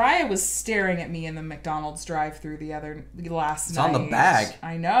 Mariah was staring at me in the McDonald's drive-thru last night. It's on the bag.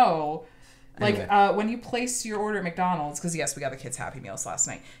 I know. Anyway. Like, when you place your order at McDonald's, because yes, we got the kids Happy Meals last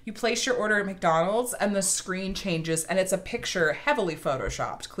night. You place your order at McDonald's, and the screen changes, and it's a picture, heavily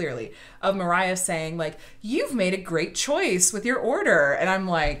photoshopped, clearly, of Mariah saying, like, "You've made a great choice with your order." And I'm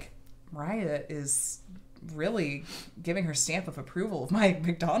like, Mariah is really giving her stamp of approval of my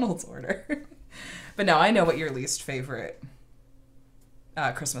McDonald's order. But no, I know what your least favorite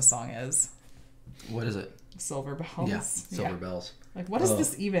Christmas song is. What is it? Silver Bells. Yeah, Silver Bells. Like, what is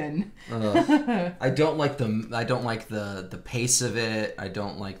this even? I don't like the pace of it. I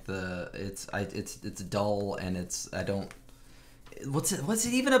don't like it's dull, and what's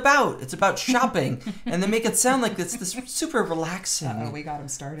it even about? It's about shopping, and they make it sound like it's this super relaxing we got him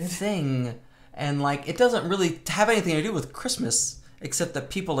started thing, and like it doesn't really have anything to do with Christmas except that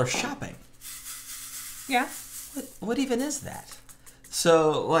people are shopping. Yeah. What even is that?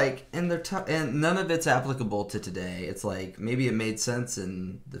 So, like, and none of it's applicable to today. It's like, maybe it made sense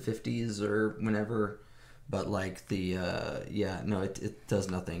in the 50s or whenever, but like it does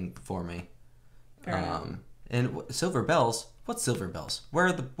nothing for me. Fair enough. And Silver Bells? What's Silver Bells?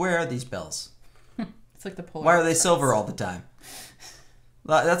 Where are these bells? It's like the Polar Why are they Express. silver all the time?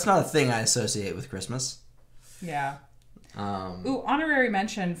 That's not a thing I associate with Christmas. Yeah. Honorary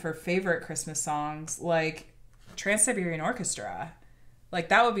mention for favorite Christmas songs, like Trans-Siberian Orchestra. Like,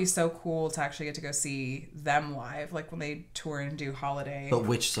 that would be so cool to actually get to go see them live, like when they tour and do holiday. But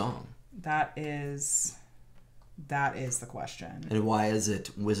which song? That is the question. And why is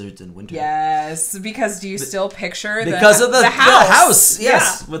it Wizards in Winter? Yes, because do you still picture the house? The house,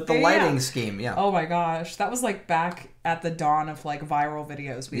 yes, yeah. with the lighting scheme, yeah. Oh my gosh, that was like back at the dawn of like viral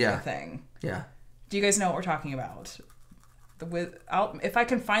videos being a thing. Yeah. Do you guys know what we're talking about? If I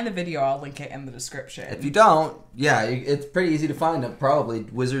can find the video, I'll link it in the description. If you don't, it's pretty easy to find it. Probably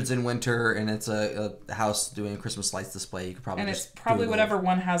Wizards in Winter, and it's a house doing a Christmas lights display. You could probably it's probably whatever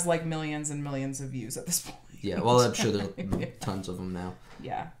one has like millions and millions of views at this point. Yeah, well, I'm sure there are tons of them now.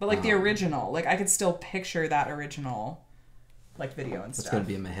 Yeah, but like the original, like I could still picture that original, like video and stuff. It's gonna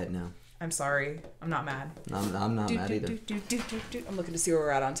be in my head now. I'm sorry, I'm not mad. I'm not mad either. I'm looking to see where we're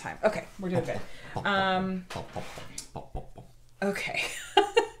at on time. Okay, we're doing good. Okay.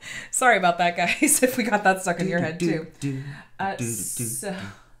 Sorry about that, guys, if we got that stuck in your head, too.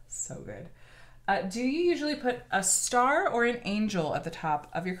 So good. Do you usually put a star or an angel at the top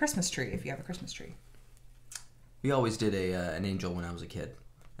of your Christmas tree, if you have a Christmas tree? We always did an angel when I was a kid.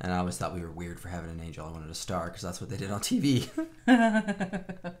 And I always thought we were weird for having an angel. I wanted a star, because that's what they did on TV.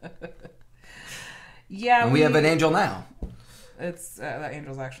 Yeah. And we have an angel now. It's that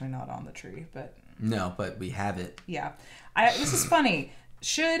angel's actually not on the tree, but No, but we have it. yeah. This is funny.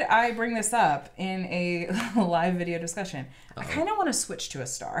 Should I bring this up in a live video discussion? I kind of want to switch to a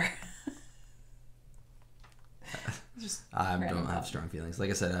star. I don't have strong feelings. Like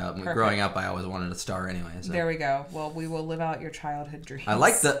I said, growing up, I always wanted a star anyway. So. There we go. Well, we will live out your childhood dreams. I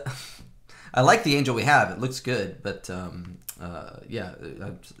like the angel we have. It looks good, but yeah,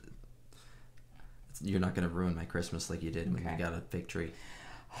 you're not going to ruin my Christmas like you did when you got a fake tree.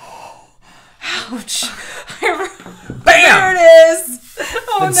 Ouch! Bam! There it is.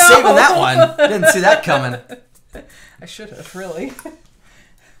 Oh Been no! saving that one. Didn't see that coming. I should have really.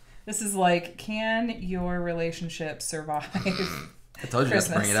 This is like, can your relationship survive? I told you not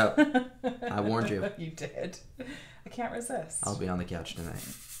to bring it up. I warned you. You did. I can't resist. I'll be on the couch tonight.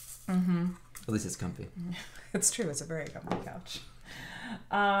 Mm-hmm. At least it's comfy. It's true. It's a very comfy couch.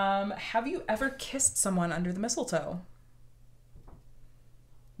 Have you ever kissed someone under the mistletoe?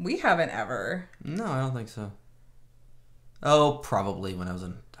 We haven't ever. No, I don't think so. Oh, probably when I was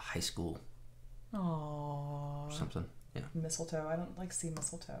in high school. Aww. Or something. Yeah. Mistletoe. I don't like see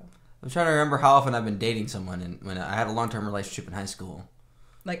mistletoe. I'm trying to remember how often I've been dating someone, and when I had a long-term relationship in high school.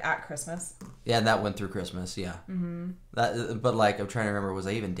 Like at Christmas? Yeah, that went through Christmas, yeah. Mm-hmm. But like, I'm trying to remember, was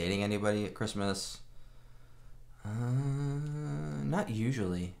I even dating anybody at Christmas? Not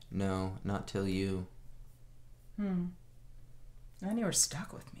usually. No, not till you. And then you were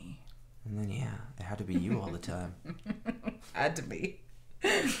stuck with me. And then, yeah, it had to be you all the time. Had to be.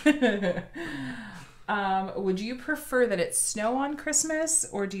 Would you prefer that it snow on Christmas,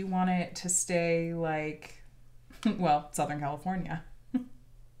 or do you want it to stay like, well, Southern California?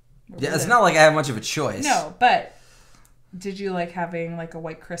 Yeah, it's not like I have much of a choice. No, but did you like having like a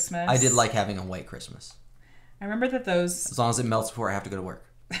white Christmas? I did like having a white Christmas. I remember that those... As long as it melts before I have to go to work.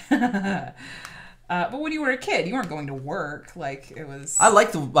 But when you were a kid, you weren't going to work. Like, it was... I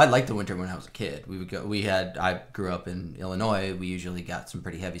liked the winter when I was a kid. I grew up in Illinois. We usually got some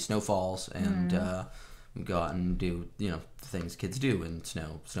pretty heavy snowfalls, and we'd go out and do, the things kids do in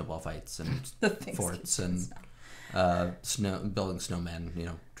snowball fights and forts and building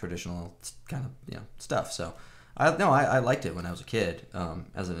snowmen, traditional kind of, stuff. So I liked it when I was a kid.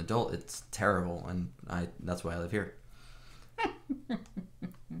 As an adult, it's terrible, and that's why I live here.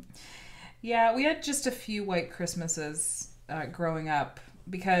 Yeah, we had just a few white Christmases growing up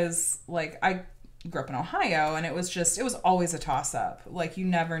because, like, I grew up in Ohio, and it was always a toss-up. Like, you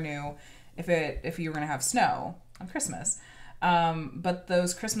never knew if you were going to have snow on Christmas. But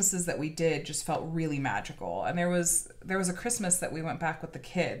those Christmases that we did just felt really magical. And there was a Christmas that we went back with the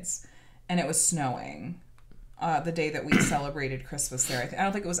kids, and it was snowing the day that we celebrated Christmas there. I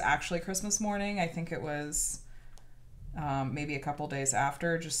don't think it was actually Christmas morning. I think it was... maybe a couple days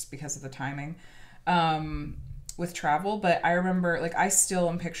after, just because of the timing with travel. But I remember, like, I still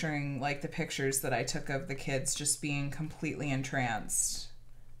am picturing, like, the pictures that I took of the kids just being completely entranced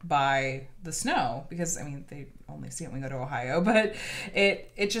by the snow, because I mean, they only see it when we go to Ohio, but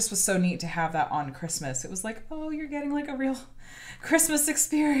it just was so neat to have that on Christmas. It was like, oh, you're getting like a real Christmas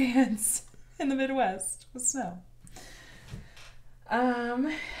experience in the Midwest with snow.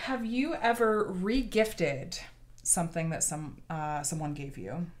 Have you ever re-gifted something that someone gave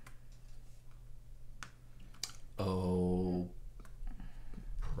you? Oh,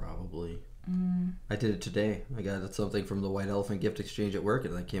 probably. I did it today. I got something from the White Elephant Gift Exchange at work,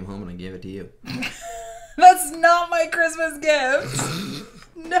 and I came home and I gave it to you. That's not my Christmas gift.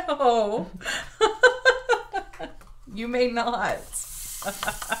 No. You may not.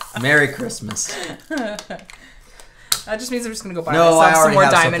 Merry Christmas. That just means I'm just going to go buy I myself some already more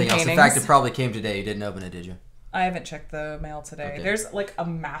have diamond something else. paintings. In fact, it probably came today. You didn't open it, did you? I haven't checked the mail today. Okay. There's like a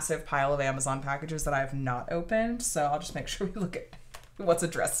massive pile of Amazon packages that I have not opened, so I'll just make sure we look at what's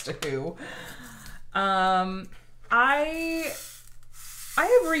addressed to who. I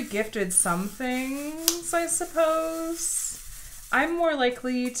have re-gifted some things, I suppose. I'm more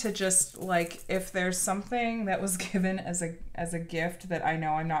likely to just, like, if there's something that was given as a gift that I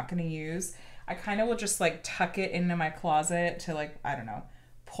know I'm not going to use, I kind of will just, like, tuck it into my closet to, like, I don't know,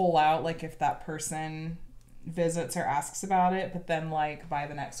 pull out, like, if that person visits or asks about it, but then, like, by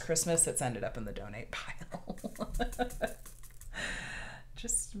the next Christmas, it's ended up in the donate pile.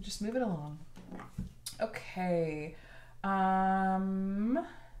 Just move it along. Okay.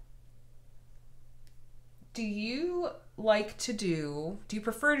 Do you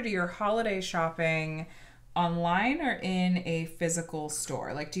prefer to do your holiday shopping online or in a physical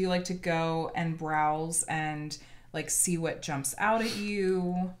store? Like, do you like to go and browse and, like, see what jumps out at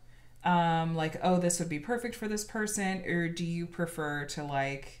you? Like, oh, this would be perfect for this person? Or do you prefer to,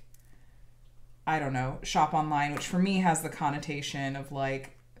 like, I don't know, shop online, which for me has the connotation of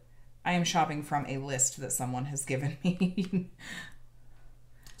like, I am shopping from a list that someone has given me.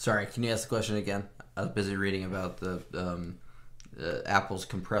 Sorry, can you ask the question again? I was busy reading about the Apple's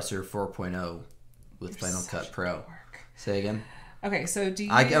compressor 4.0 with Final Cut Pro. Say again. Okay, so do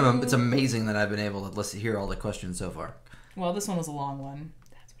you... it's amazing that I've been able to hear all the questions so far. Well, this one was a long one.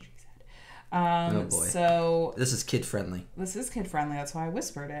 That's what she said. Oh boy. So... This is kid-friendly. This is kid-friendly. That's why I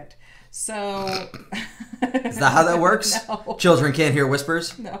whispered it. So... Is that how that works? No. Children can't hear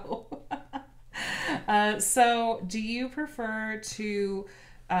whispers? No. So, do you prefer to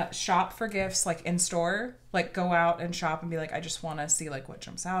shop for gifts like in store? Like go out and shop and be like, I just want to see like what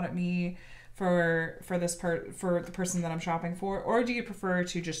jumps out at me for the person that I'm shopping for? Or do you prefer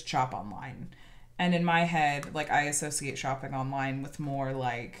to just shop online? And in my head, like I associate shopping online with more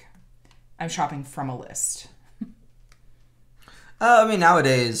like I'm shopping from a list. I mean,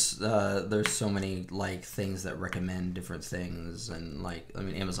 nowadays, there's so many, like, things that recommend different things, and, like, I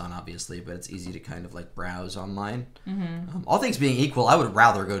mean, Amazon, obviously, but it's easy to kind of, like, browse online. Mm-hmm. All things being equal, I would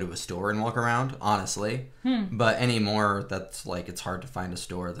rather go to a store and walk around, honestly. But anymore, that's, like, it's hard to find a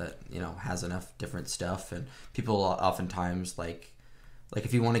store that, you know, has enough different stuff, and people oftentimes, like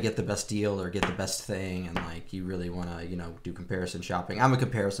if you want to get the best deal or get the best thing, and, like, you really want to, you know, do comparison shopping. I'm a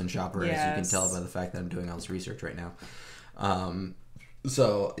comparison shopper, as you can tell by the fact that I'm doing all this research right now.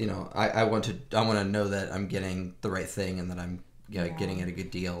 So, you know, I want to know that I'm getting the right thing and that I'm getting it a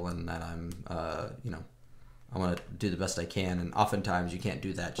good deal, and that I'm, you know, I want to do the best I can. And oftentimes you can't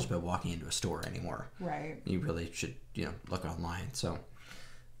do that just by walking into a store anymore. Right. You really should, you know, look online. So,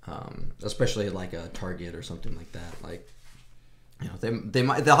 especially like a Target or something like that. Like, you know,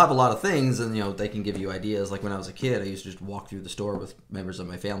 they'll have a lot of things, and, you know, they can give you ideas. Like when I was a kid, I used to just walk through the store with members of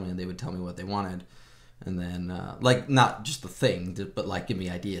my family, and they would tell me what they wanted. And then, like, not just the thing, but, like, give me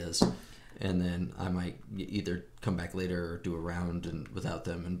ideas. And then I might either come back later or do a round and without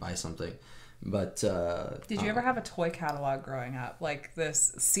them and buy something. But, did you ever have a toy catalog growing up? Like,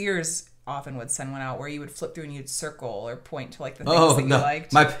 this Sears often would send one out where you would flip through and you'd circle or point to, like, the things that you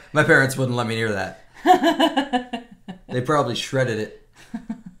liked. My parents wouldn't let me near that. They probably shredded it.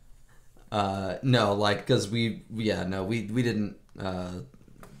 No, like, because we didn't...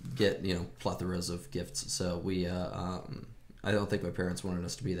 get, you know, plethoras of gifts, so we I don't think my parents wanted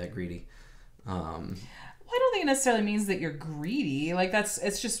us to be that greedy. Well, I don't think it necessarily means that you're greedy. Like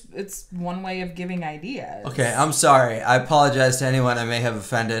it's one way of giving ideas. Okay, I'm sorry. I apologize to anyone I may have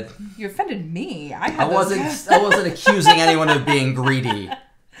offended. You offended me. I wasn't accusing anyone of being greedy.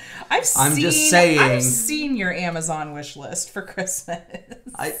 I've seen your Amazon wish list for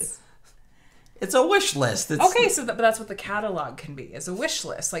Christmas. It's a wish list. Okay, but that's what the catalog can be, is a wish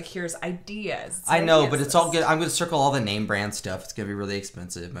list. Like, here's ideas. I know, but it's all good. I'm going to circle all the name brand stuff. It's going to be really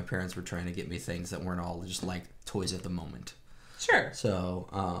expensive. My parents were trying to get me things that weren't all just like toys at the moment. Sure. So,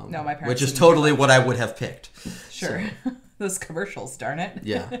 no, my parents which is totally what I would have picked. Sure. So. Those commercials, darn it.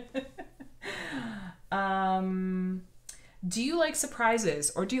 Yeah. Do you like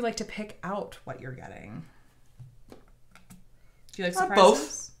surprises, or do you like to pick out what you're getting? Do you like surprises?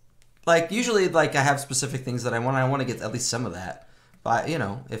 Both. Like, usually, like, I have specific things that I want to get at least some of that. But, you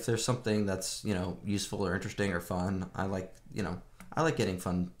know, if there's something that's, you know, useful or interesting or fun, I like getting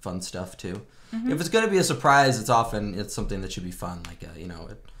fun stuff, too. Mm-hmm. If it's going to be a surprise, it's something that should be fun, like, you know,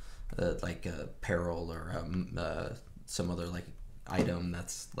 like a apparel or some other, like, item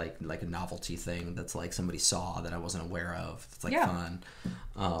that's, like a novelty thing that's, like, somebody saw that I wasn't aware of. It's, like, fun.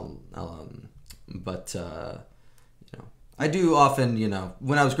 But, you know, I do often, you know,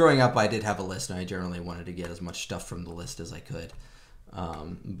 when I was growing up, I did have a list, and I generally wanted to get as much stuff from the list as I could.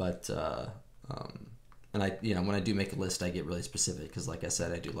 And I, you know, when I do make a list, I get really specific because, like I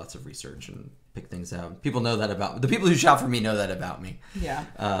said, I do lots of research and pick things out. People know that about the people who shop for me know that about me. Yeah.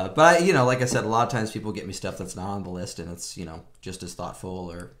 But I, you know, like I said, a lot of times people get me stuff that's not on the list, and it's, you know, just as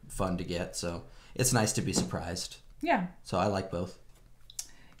thoughtful or fun to get. So it's nice to be surprised. Yeah. So I like both.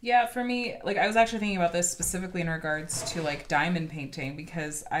 Yeah, for me, like, I was actually thinking about this specifically in regards to, like, diamond painting,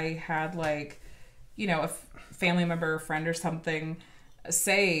 because I had, like, you know, a family member or friend or something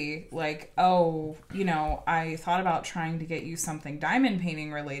say, like, oh, you know, I thought about trying to get you something diamond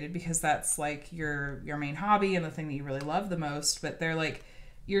painting related because that's, like, your main hobby and the thing that you really love the most, but they're like,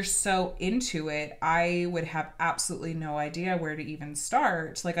 you're so into it, I would have absolutely no idea where to even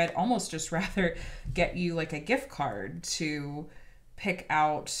start. Like, I'd almost just rather get you, like, a gift card to pick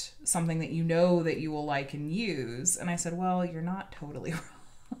out something that you know that you will like and use. And I said, well, you're not totally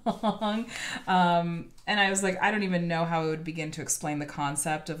wrong. And I was like, I don't even know how I would begin to explain the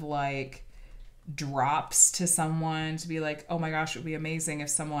concept of, like, drops to someone to be like, oh my gosh, it would be amazing if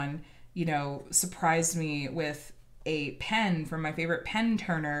someone you know, surprised me with a pen from my favorite pen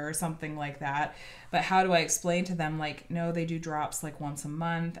turner or something like that. But how do I explain to them, like, no, they do drops like once a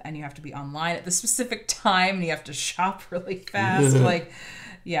month and you have to be online at the specific time and you have to shop really fast. Like,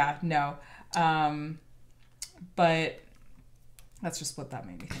 yeah, no. But that's just what that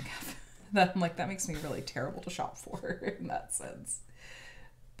made me think of. That I'm like, that makes me really terrible to shop for in that sense.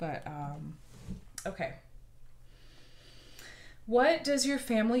 But, okay. What does your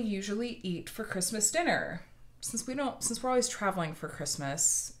family usually eat for Christmas dinner? Since we're always traveling for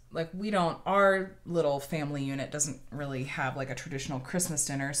Christmas, like our little family unit doesn't really have like a traditional Christmas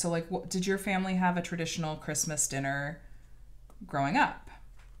dinner. So like, did your family have a traditional Christmas dinner growing up?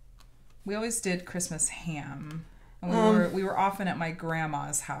 We always did Christmas ham. And we were often at my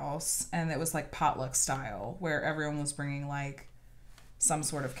grandma's house, and it was like potluck style, where everyone was bringing like some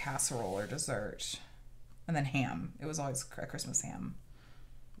sort of casserole or dessert, and then ham. It was always a Christmas ham.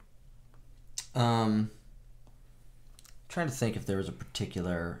 Trying to think if there was a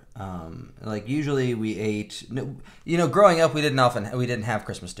particular like usually we ate. You know, growing up we didn't have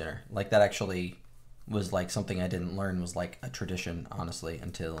Christmas dinner. Like that actually was like something I didn't learn was like a tradition, honestly,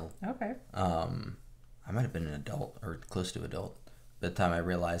 until I might have been an adult or close to adult by the time I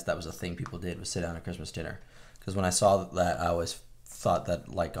realized that was a thing people did, was sit down at Christmas dinner. Because when I saw that, I always thought that,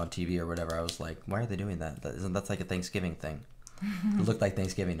 like, on TV or whatever, I was like, why are they doing that? That's like a Thanksgiving thing. It looked like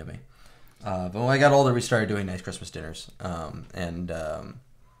Thanksgiving to me. But when I got older, we started doing nice Christmas dinners. Do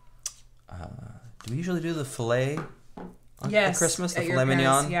we usually do the filet at Christmas? The filet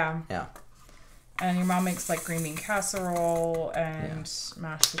mignon? Yeah. Yeah. And your mom makes like green bean casserole and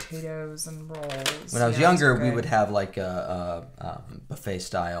mashed potatoes and rolls. When I was younger, we would have like a buffet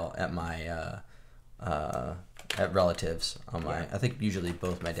style at my at relatives on my. I think usually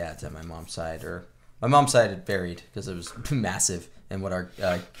both my dad's and my mom's side, or my mom's side it varied because it was massive, and what our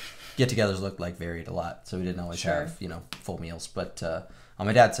get-togethers looked like varied a lot. So we didn't always have full meals. But on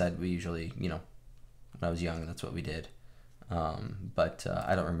my dad's side, we usually when I was young, that's what we did. But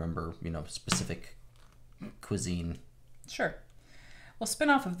I don't remember, specific cuisine. Sure. Well,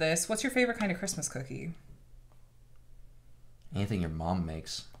 spin off of this, what's your favorite kind of Christmas cookie? Anything your mom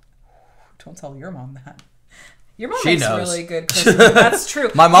makes. Don't tell your mom that. Your mom she makes knows. Really good Christmas. That's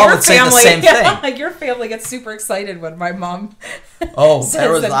true. My mom would say the same thing. Like your family gets super excited when my mom. Oh,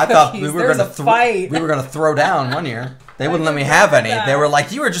 I thought we were gonna throw down one year. They wouldn't let me have any. They were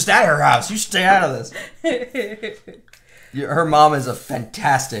like, "You were just at her house. You stay out of this." Her mom is a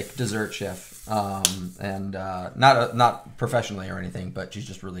fantastic dessert chef, and not professionally or anything, but she's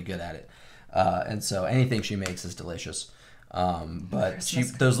just really good at it. And so anything she makes is delicious. But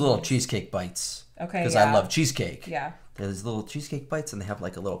those little cheesecake bites. Okay. Because I love cheesecake. Yeah. There's little cheesecake bites, and they have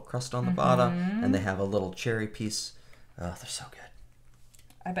like a little crust on the bottom, and they have a little cherry piece. Oh, they're so good.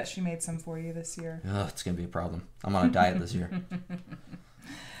 I bet she made some for you this year. Oh, it's gonna be a problem. I'm on a diet this year.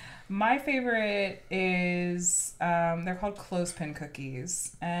 My favorite is, they're called clothespin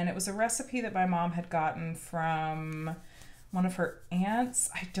cookies. And it was a recipe that my mom had gotten from one of her aunts.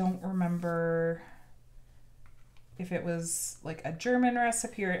 I don't remember if it was like a German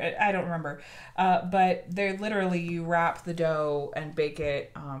recipe or I don't remember. But they're literally, you wrap the dough and bake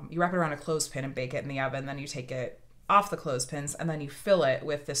it. You wrap it around a clothespin and bake it in the oven. Then you take it off the clothespins and then you fill it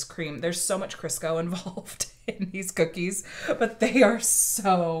with this cream. There's so much Crisco involved in these cookies, but they are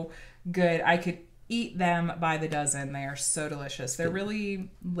so good. I could eat them by the dozen. They are so delicious. They're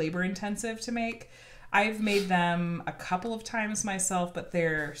really labor intensive to make. I've made them a couple of times myself, but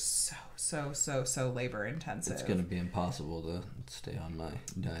they're so labor intensive. It's going to be impossible to stay on my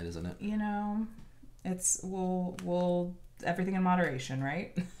diet, isn't it? It's we'll everything in moderation,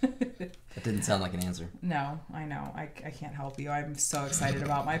 right? That didn't sound like an answer. No, I know. I can't help you. I'm so excited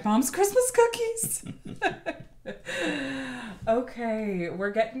about my mom's Christmas cookies. Okay,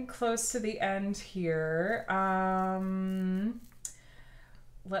 we're getting close to the end here.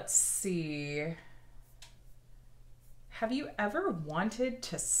 Let's see. Have you ever wanted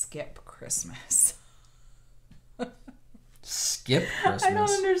to skip Christmas? Skip Christmas? I don't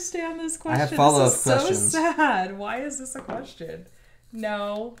understand this question. I have follow-up So questions. sad. Why is this a question?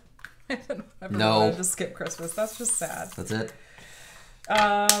 No. I haven't ever wanted to skip Christmas. That's just sad. That's it?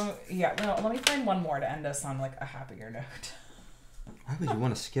 Yeah, no, let me find one more to end us on like a happier note. Why would you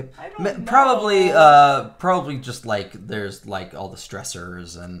want to skip? I don't know. Probably just like there's like all the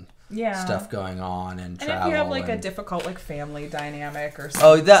stressors and stuff going on and travel. And if you have like a difficult like family dynamic or something.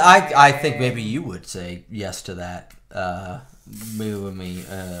 Oh, that I think maybe you would say yes to that. Maybe when we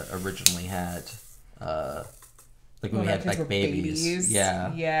originally had like when we had like babies.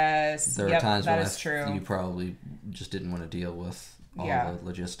 Yeah. Yes. There were times when true. you probably just didn't want to deal with all the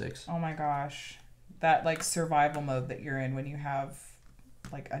logistics. Oh my gosh. That like survival mode that you're in when you have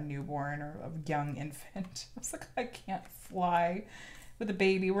like a newborn or a young infant. I was like, I can't fly with a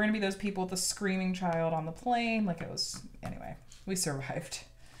baby. We're going to be those people with a screaming child on the plane. Like it was, anyway, we survived.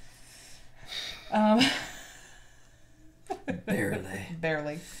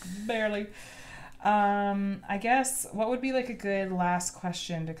 Barely. I guess what would be like a good last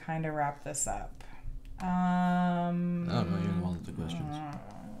question to kind of wrap this up? I don't know. You wanted the questions.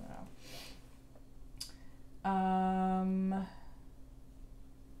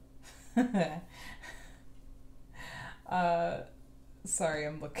 Sorry,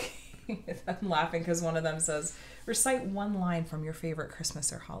 I'm looking. I'm laughing because one of them says, recite one line from your favorite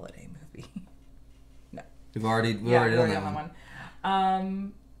Christmas or holiday movie. No. We've already done that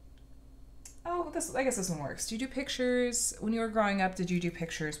one. I guess this one works. Do you do pictures when you were growing up? Did you do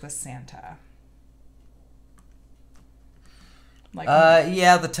pictures with Santa? Like,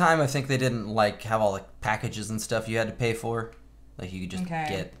 yeah, at the time I think they didn't like have all the packages and stuff you had to pay for. Like you could just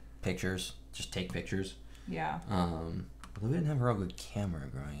get pictures, just take pictures. Yeah. We didn't have a real good camera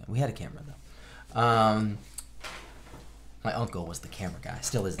growing up. We had a camera though. My uncle was the camera guy.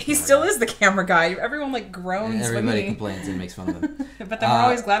 Still is. He still is the camera guy. Everyone like groans. Everybody complains and makes fun of him. But then we're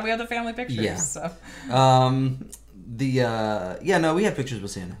always glad we have the family pictures. Yeah. So. We have pictures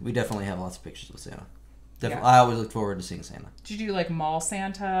with Santa. We definitely have lots of pictures with Santa. Definitely, Yeah. I always look forward to seeing Santa. Did you do like Mall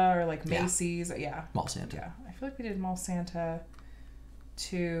Santa or like Macy's? Yeah. Mall Santa. Yeah. I feel like we did Mall Santa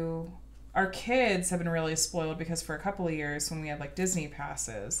too. Our kids have been really spoiled because for a couple of years when we had like Disney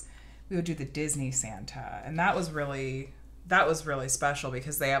passes, we would do the Disney Santa. And that was really special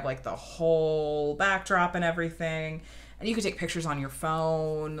because they have like the whole backdrop and everything. And you could take pictures on your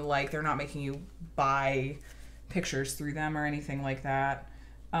phone. Like they're not making you buy pictures through them or anything like that.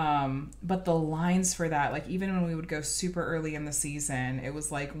 But the lines for that, like even when we would go super early in the season, it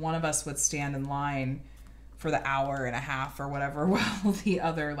was like one of us would stand in line for the hour and a half or whatever while the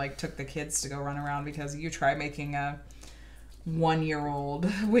other like took the kids to go run around, because you try making a 1-year-old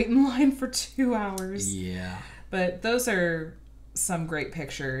wait in line for 2 hours. Yeah. But those are some great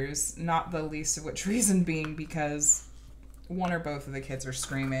pictures, not the least of which reason being because one or both of the kids are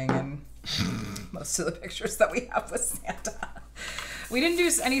screaming and most of the pictures that we have with Santa. We didn't do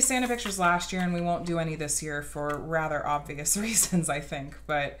any Santa pictures last year and we won't do any this year for rather obvious reasons, I think.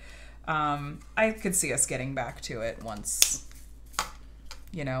 But I could see us getting back to it once,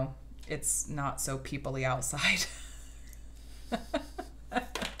 it's not so people-y outside.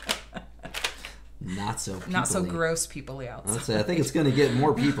 Not so people-y. Not so gross people-y outside. I think it's going to get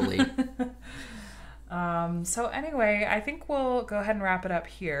more people-y. So anyway, I think we'll go ahead and wrap it up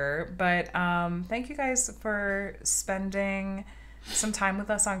here. But thank you guys for spending some time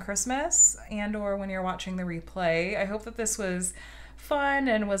with us on Christmas and or when you're watching the replay. I hope that this was fun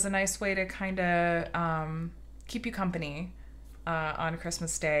and was a nice way to kind of keep you company on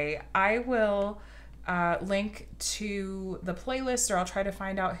Christmas Day. I will link to the playlist, or I'll try to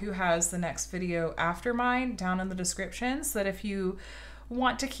find out who has the next video after mine down in the description, so that if you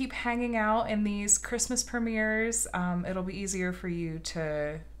want to keep hanging out in these Christmas premieres, it'll be easier for you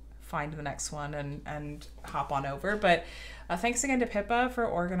to find the next one and hop on over. But thanks again to Pippa for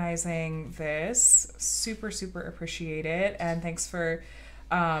organizing this. Super, super appreciate it. And thanks to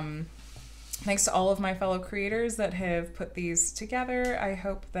all of my fellow creators that have put these together. I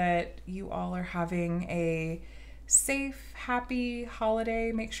hope that you all are having a safe, happy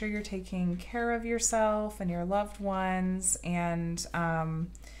holiday. Make sure you're taking care of yourself and your loved ones, and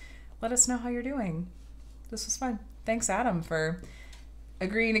let us know how you're doing. This was fun. Thanks, Adam, for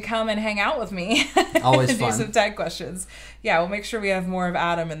agreeing to come and hang out with me. Always and fun. Do some tag questions. Yeah, we'll make sure we have more of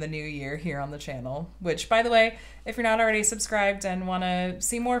Adam in the new year here on the channel. Which, by the way, if you're not already subscribed and want to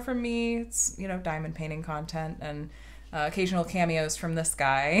see more from me, it's diamond painting content and occasional cameos from this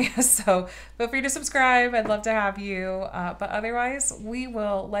guy. So feel free to subscribe. I'd love to have you. But otherwise, we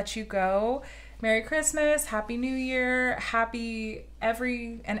will let you go. Merry Christmas, Happy New Year, happy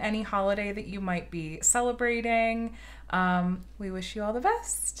every and any holiday that you might be celebrating. We wish you all the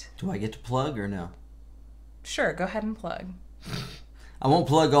best. Do I get to plug or no? Sure, go ahead and plug. I won't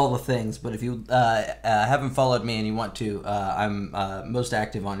plug all the things, but if you haven't followed me and you want to, I'm most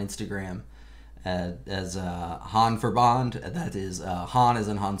active on Instagram as Han for Bond. That is Han as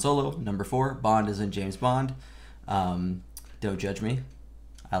in Han Solo, number 4. Bond as in James Bond. Don't judge me.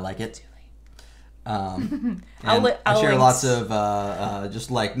 I like it. I share lots of just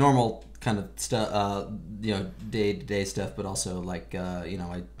like normal kind of stuff, day-to-day stuff, but also like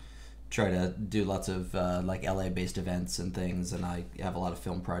I try to do lots of like LA-based events and things, and I have a lot of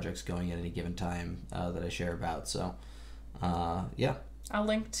film projects going at any given time that I share about. So Yeah.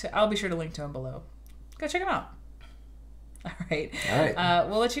 I'll be sure to link to them below. Go check them out. All right. All right.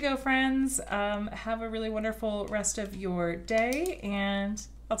 We'll let you go, friends. Have a really wonderful rest of your day, and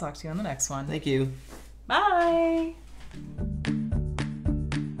I'll talk to you on the next one. Thank you. Bye.